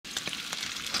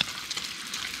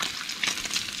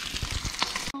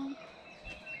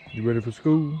You ready for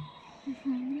school?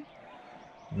 Mm-hmm.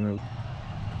 No.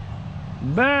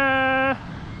 Bye.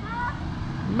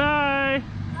 Bye.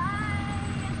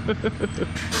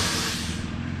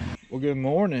 Well, good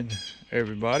morning,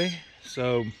 everybody.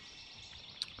 So,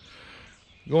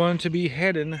 going to be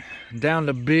heading down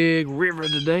the big river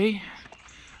today.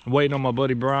 I'm waiting on my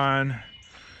buddy Brian.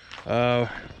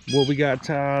 What we got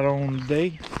tied on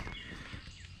today?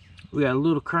 We got a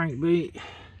little crankbait.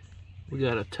 We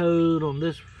got a toad on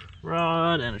this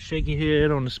rod and a shaky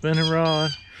head on the spinning rod.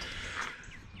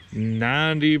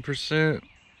 90%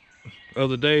 of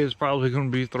the day is probably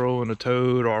going to be throwing a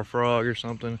toad or a frog or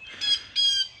something.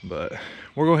 But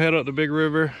we're going to head up the big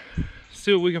river,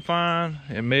 see what we can find.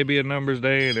 It may be a numbers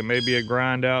day and it may be a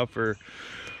grind out for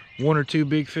 1 or 2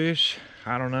 big fish.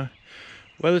 I don't know.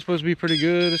 Weather's supposed to be pretty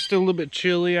good. It's still a little bit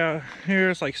chilly out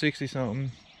here. It's like 60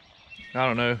 something. I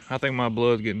don't know. I think my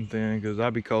blood's getting thin because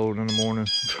I'd be cold in the morning.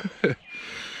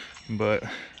 But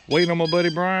waiting on my buddy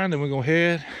Brian, then we're gonna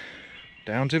head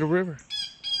down to the river.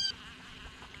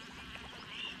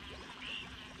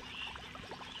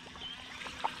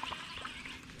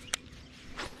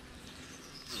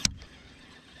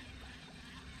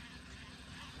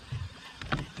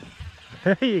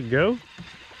 There you go.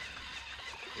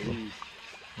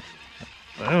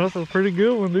 Wow, that's a pretty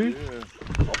good one, dude. Yeah.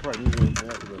 I'll probably use it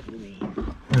after that video.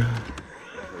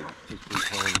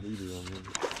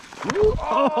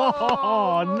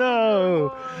 Oh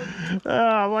no!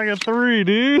 Ah, like a 3,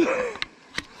 dude.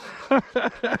 Okay,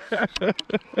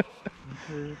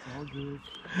 it's all good.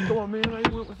 Come on, man, I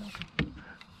ain't went with nothing.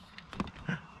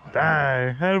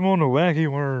 Dang, had him on the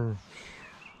wacky worm.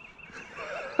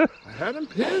 I had him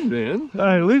pinned, man.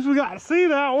 Hey, at least we got to see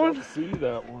that one. Got to see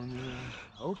that one,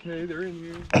 yeah. Okay, they're in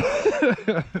here.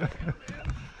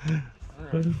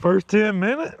 Right. First 10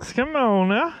 minutes, come on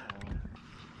now.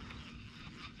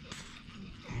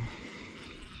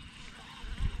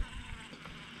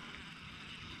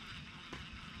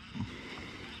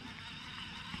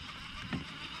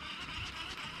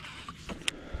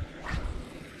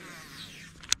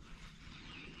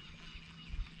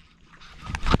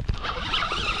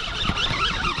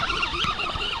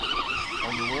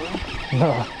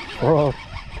 No, bro. Oh.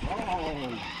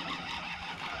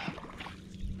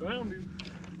 Found him.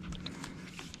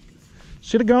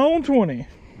 Should have gone 20.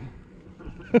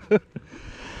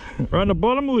 Right in the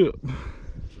bottom lip. Oh,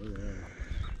 yeah.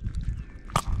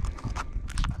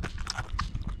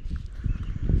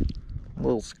 A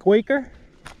little squeaker.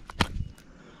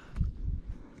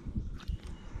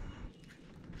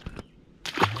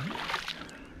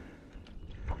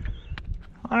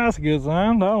 That's a good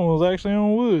sign. That one was actually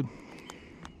on wood.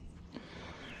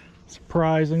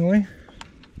 Surprisingly.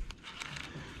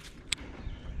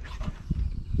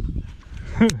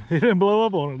 He didn't blow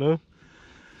up on it though.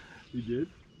 He did?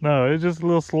 No, it's just a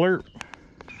little slurp.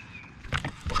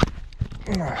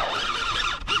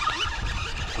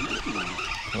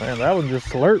 Man, that one just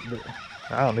slurped it.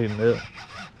 I don't need that.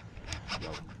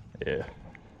 Yeah.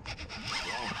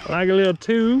 Like a little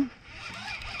 2.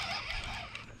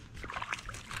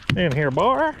 In here,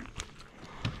 bar.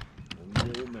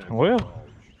 Well,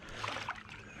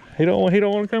 he don't want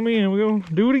to come in. We're gonna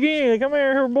do it again. Come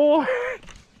here, boy.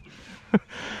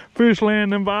 Fish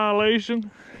landing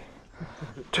violation.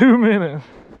 2 minutes.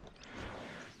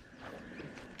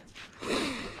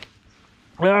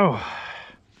 Oh,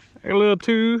 a little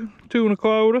 2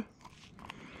 1/4.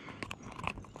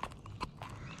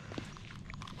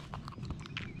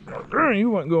 You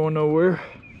wasn't going nowhere.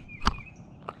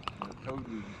 I told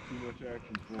you, too much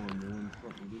action for him,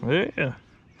 man. Yeah.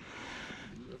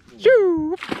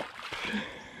 Shoo!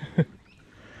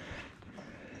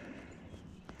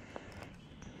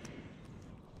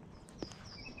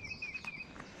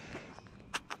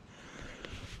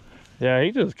 Yeah,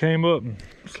 he just came up and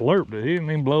slurped it. He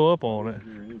didn't even blow up on it.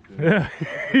 Yeah,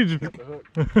 he just.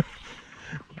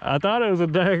 I thought it was a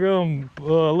daggum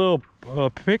little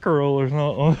pickerel or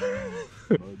something.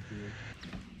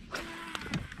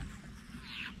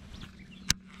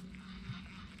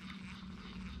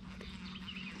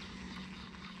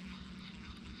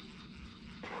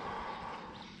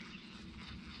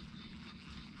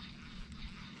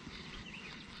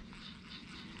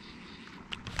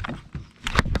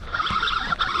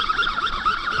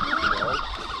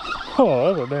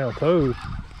 Oh, that's a damn toad.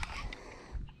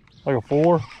 Like a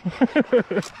 4.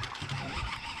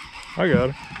 I got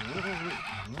it.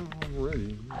 I'm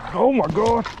ready. Oh my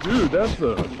gosh. Dude, that's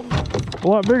a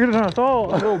lot bigger than I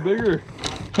thought. A little bigger.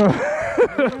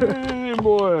 Hey,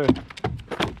 boy.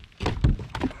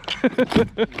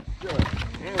 Got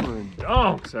hammering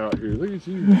dogs out here. Look at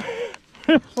you.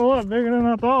 It's a lot bigger than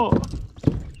I thought.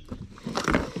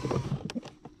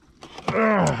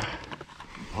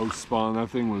 post spawn. That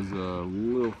thing was a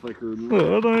little thicker than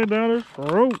Look, that thing down his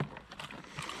throat.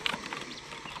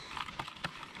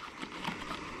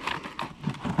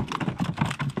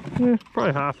 Yeah,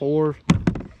 probably high fours.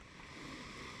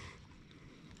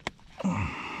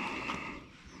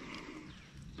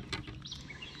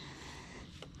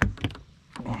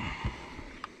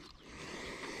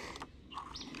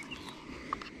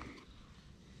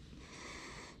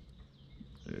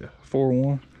 Yeah,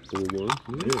 4-1.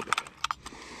 4-1. Yeah.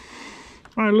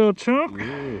 All right, little chunk.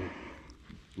 Yeah.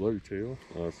 Bloody tail.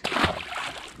 Awesome.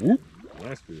 Whoop.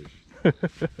 Last fish.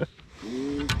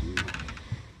 Good.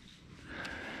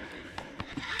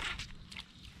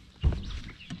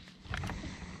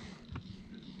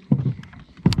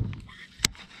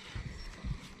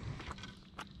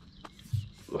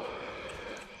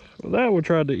 Well, that one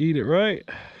tried to eat it, right?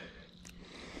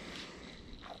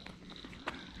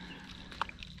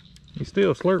 He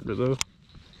still slurped it though.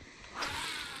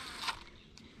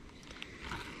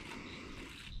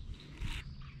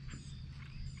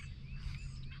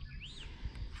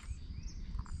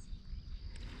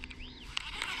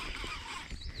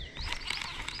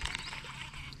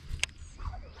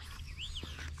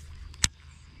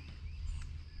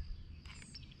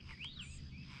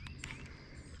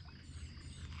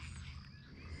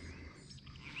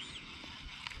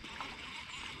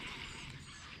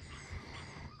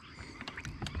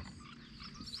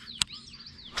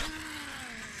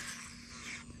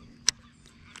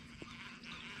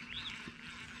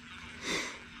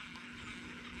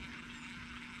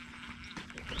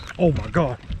 Oh my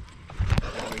God.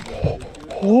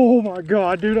 Oh my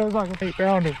God, dude, that was like an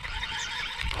 8-pounder.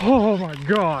 Oh my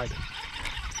God.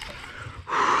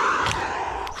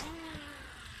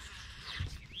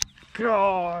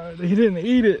 God, he didn't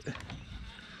eat it.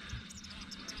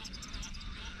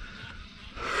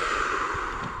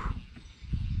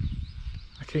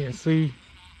 I can't see.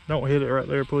 Don't hit it right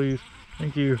there, please.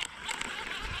 Thank you.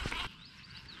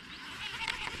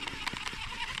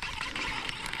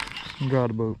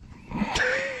 Got a boat.